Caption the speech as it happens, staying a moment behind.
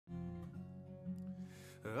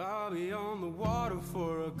I'll be on the water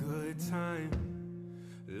for a good time,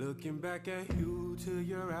 looking back at you till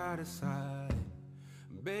you're out of sight.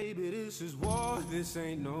 Baby, this is war, this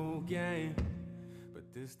ain't no game. But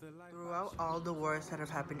this the life. Throughout all the wars that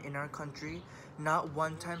have happened in our country, not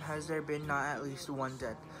one time has there been not at least one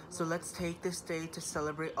death. So let's take this day to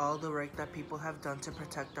celebrate all the work that people have done to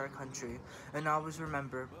protect our country. And always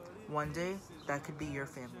remember, one day, that could be your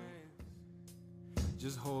family.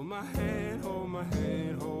 Just hold my hand, hold my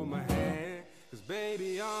hand, hold my hand. Cause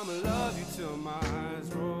baby, I'ma love you till my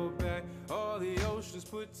eyes roll back. All the oceans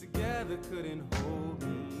put together couldn't hold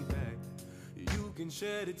me back. You can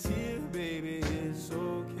shed a tear, baby, it's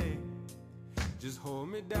okay. Just hold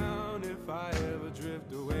me down if I ever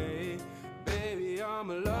drift away. Baby,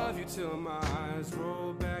 I'ma love you till my eyes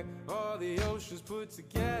roll back. All the oceans put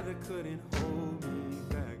together couldn't hold me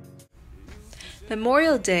back.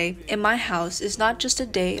 Memorial Day in my house is not just a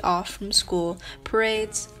day off from school,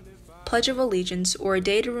 parades, Pledge of Allegiance, or a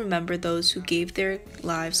day to remember those who gave their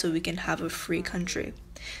lives so we can have a free country.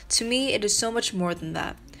 To me, it is so much more than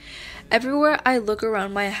that. Everywhere I look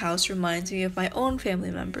around my house reminds me of my own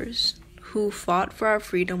family members who fought for our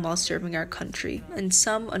freedom while serving our country, and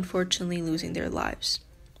some unfortunately losing their lives.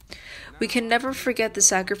 We can never forget the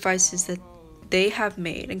sacrifices that they have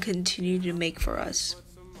made and continue to make for us.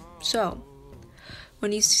 So,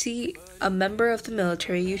 when you see a member of the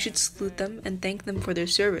military, you should salute them and thank them for their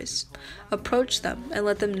service. Approach them and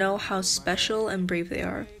let them know how special and brave they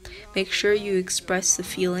are. Make sure you express the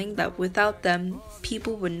feeling that without them,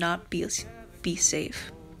 people would not be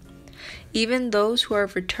safe. Even those who are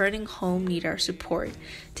returning home need our support.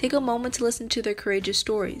 Take a moment to listen to their courageous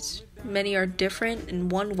stories. Many are different in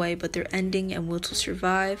one way, but their ending and will to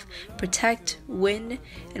survive, protect, win,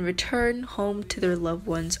 and return home to their loved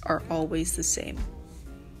ones are always the same.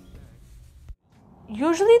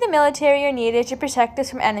 Usually the military are needed to protect us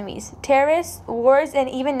from enemies, terrorists, wars, and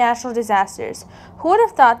even natural disasters. Who would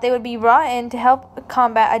have thought they would be brought in to help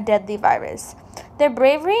combat a deadly virus? Their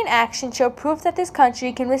bravery and action show proof that this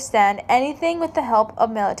country can withstand anything with the help of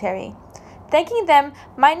military. Thanking them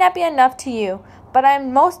might not be enough to you, but I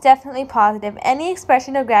am most definitely positive any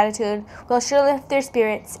expression of gratitude will sure lift their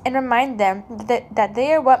spirits and remind them that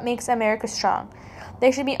they are what makes America strong.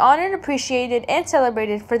 They should be honored, appreciated, and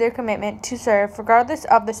celebrated for their commitment to serve regardless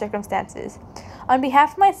of the circumstances. On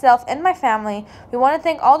behalf of myself and my family, we want to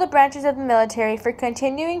thank all the branches of the military for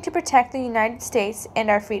continuing to protect the United States and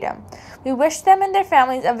our freedom. We wish them and their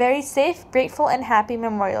families a very safe, grateful, and happy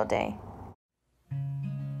Memorial Day.